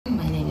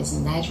is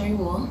Nadra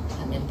Waugh.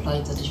 I'm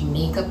employed at the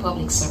Jamaica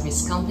Public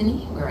Service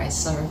Company, where I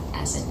serve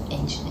as an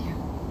engineer.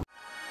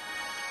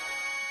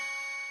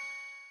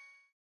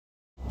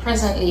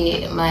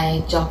 Presently,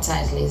 my job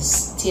title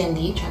is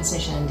T&D,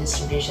 Transmission and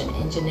Distribution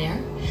Engineer,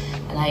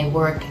 and I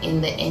work in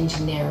the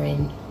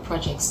engineering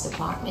projects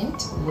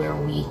department, where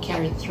we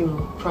carry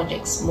through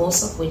projects,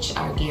 most of which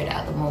are geared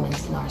at the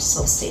moment in our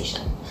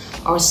substation.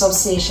 Our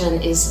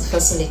substation is the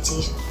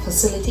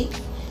facility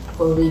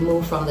where we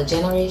move from the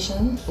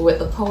generation with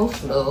the power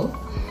flow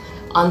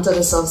onto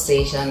the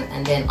substation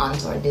and then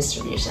onto our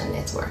distribution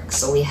network.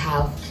 So we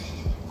have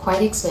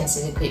quite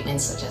expensive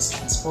equipment such as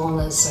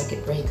transformers,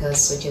 circuit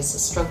breakers, switches, the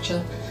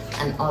structure,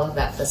 and all of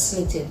that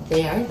facility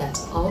there, that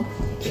hub,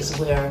 is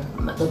where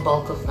the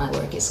bulk of my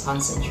work is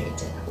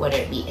concentrated, whether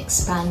it be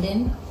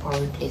expanding or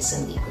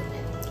replacing the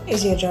equipment.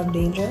 Is your job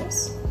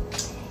dangerous?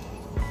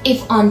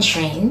 If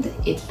untrained,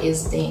 it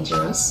is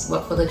dangerous,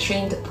 but for the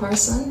trained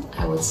person,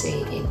 I would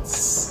say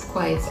it's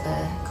quite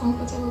a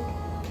comfortable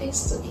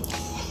place to be.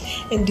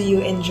 And do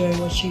you enjoy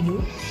what you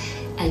do?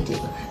 I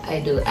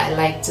do. I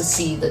like to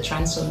see the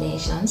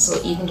transformation, so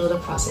even though the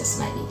process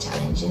might be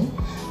challenging,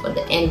 but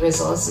the end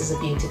result is a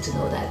beauty to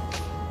know that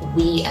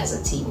we as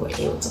a team were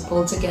able to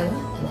pull together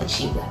and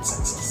achieve that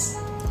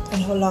success.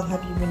 And how long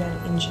have you been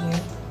an engineer?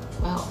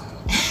 Well,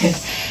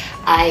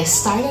 I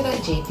started at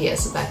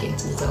JPS back in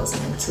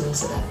 2002,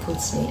 so that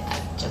puts me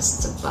at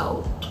just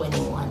about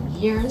 21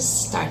 years.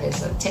 Started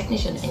as a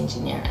technician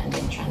engineer and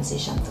then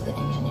transitioned to the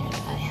engineer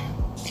that I am.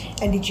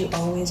 And did you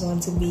always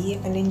want to be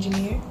an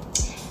engineer?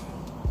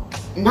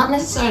 Not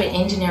necessarily an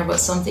engineer, but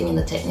something in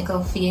the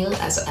technical field,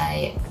 as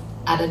I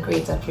had a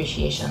great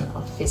appreciation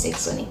of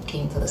physics when it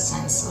came to the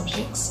science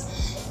subjects.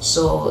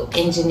 So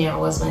engineer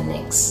was my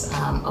next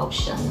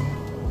option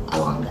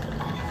along that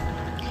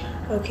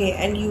line. Okay,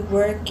 and you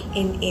work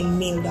in a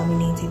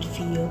male-dominated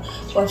field.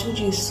 What would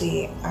you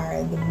say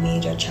are the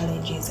major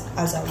challenges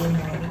as a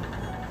woman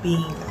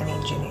being an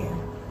engineer?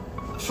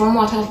 From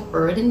what I've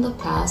heard in the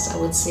past, I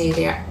would say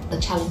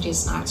the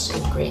challenges aren't so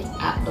great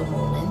at the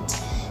moment,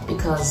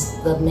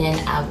 because the men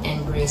have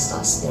embraced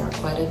us. There are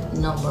quite a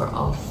number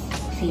of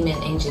female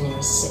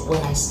engineers.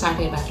 When I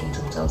started back in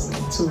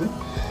 2002,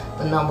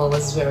 the number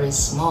was very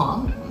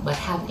small, but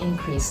have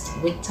increased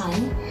with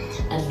time,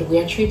 and we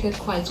are treated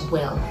quite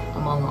well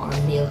among our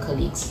male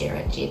colleagues here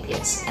at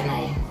JPS, and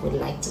I would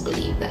like to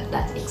believe that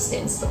that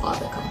extends to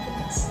other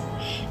companies.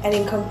 And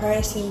in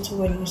comparison to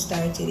when you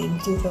started in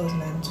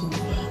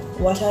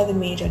 2002, what are the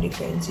major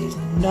differences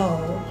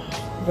now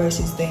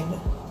versus then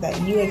that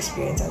you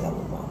experience as a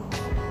woman?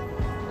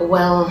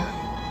 Well,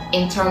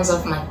 in terms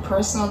of my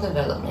personal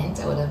development,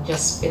 I would have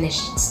just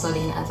finished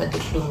studying at a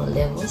diploma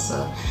level,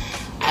 so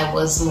I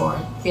was more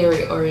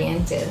theory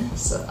oriented.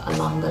 So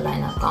along the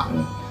line, I've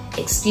gotten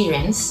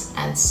experience,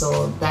 and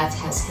so that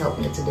has helped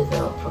me to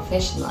develop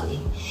professionally.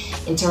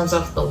 In terms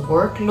of the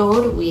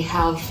workload, we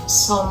have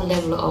some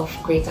level of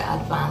greater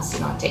advance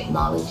in our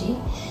technology.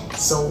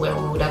 So where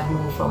we would have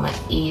moved from an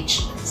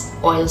aged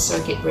oil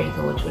circuit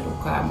breaker, which would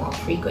require more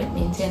frequent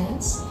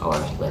maintenance, or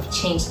we have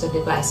changed the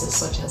devices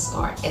such as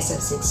our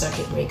SF6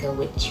 circuit breaker,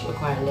 which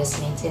require less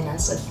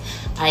maintenance. So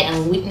I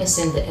am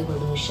witnessing the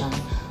evolution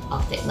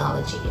of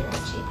technology here at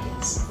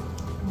JPS.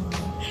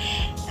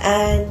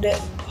 And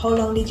how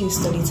long did you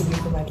study to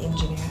become an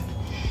engineer?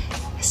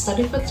 I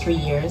studied for 3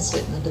 years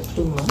with the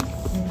diploma,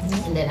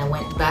 and then I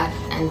went back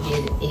and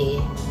did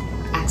a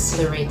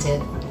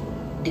accelerated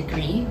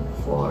degree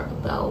for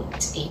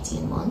about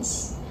 18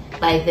 months.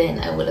 By then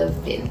I would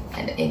have been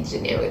an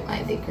engineer with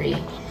my degree,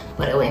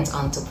 but I went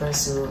on to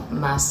pursue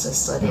master's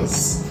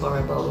studies for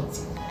about,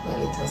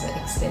 well, it was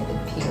an extended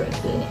period,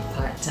 doing it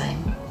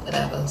part-time, but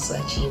I've also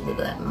achieved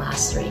that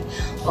mastery,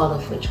 all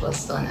of which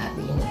was done at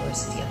the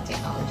University of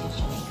Technology of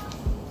Jamaica.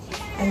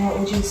 And what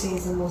would you say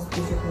is the most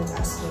difficult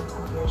aspect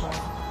of your job?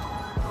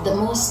 The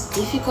most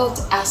difficult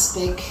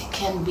aspect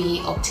can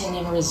be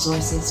obtaining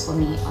resources for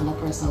me on a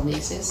personal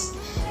basis.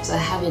 So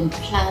having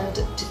planned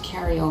to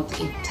carry out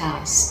a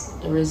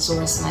task, the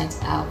resource might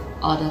have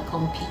other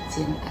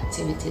competing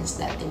activities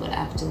that they would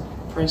have to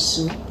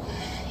pursue.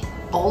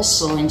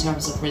 Also, in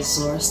terms of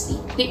resource,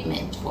 the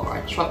equipment for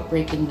a truck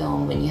breaking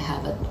down when you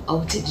have an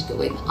outage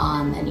going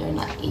on and you're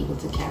not able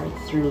to carry it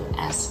through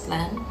as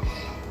planned,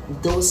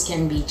 those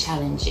can be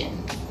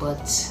challenging,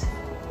 but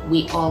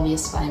we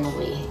always find a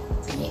way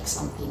to make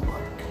something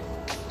work.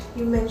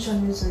 You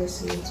mentioned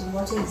resources.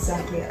 What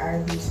exactly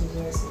are these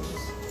resources?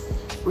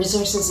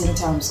 Resources in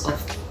terms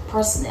of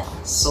personnel.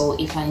 So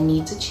if I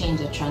need to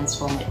change a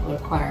transformer, it will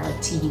require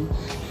a team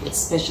with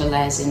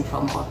specializing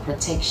from our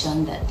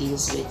protection that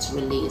deals with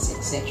relays,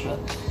 etc.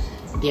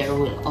 There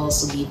will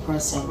also be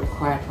personnel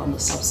required from the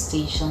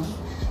substation,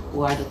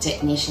 who are the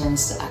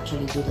technicians to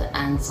actually do the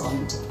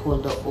hands-on, to pull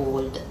the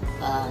old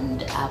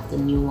and have the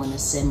new one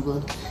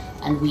assembled.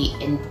 And we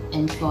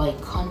employ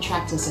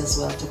contractors as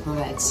well to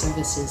provide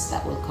services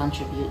that will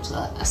contribute to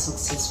a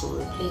successful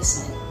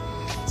replacement.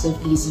 So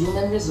if these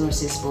human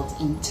resources, both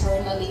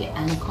internally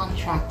and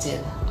contracted,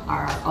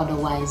 are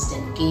otherwise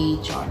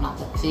engaged or not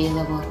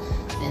available,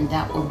 then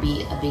that will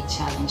be a big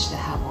challenge to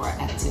have our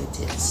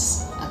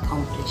activities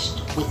accomplished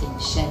within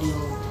schedule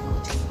and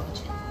within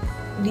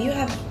budget. Do you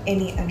have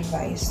any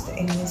advice to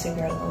any music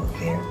girl out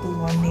there who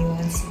one day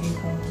wants to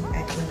become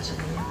an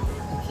engineer?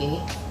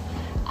 Okay,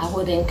 I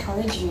would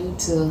encourage you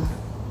to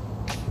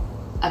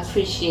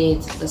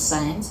appreciate the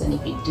science, and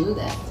if you do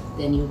that,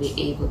 then you'll be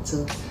able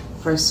to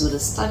pursue the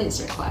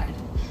studies required.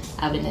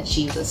 Having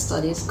achieved the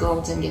studies, go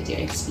out and get your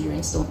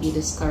experience. Don't be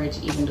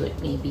discouraged, even though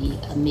it may be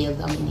a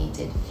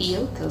male-dominated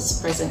field,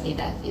 because presently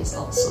that is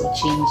also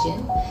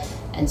changing.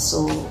 And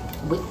so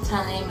with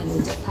time and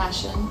with a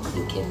passion,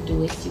 you can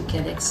do it, you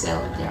can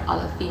excel. There are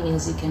other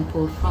females you can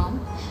pull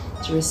from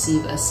to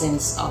receive a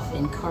sense of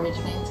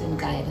encouragement and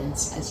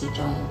guidance as you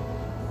join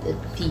the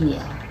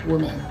female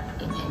women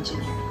in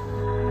engineering.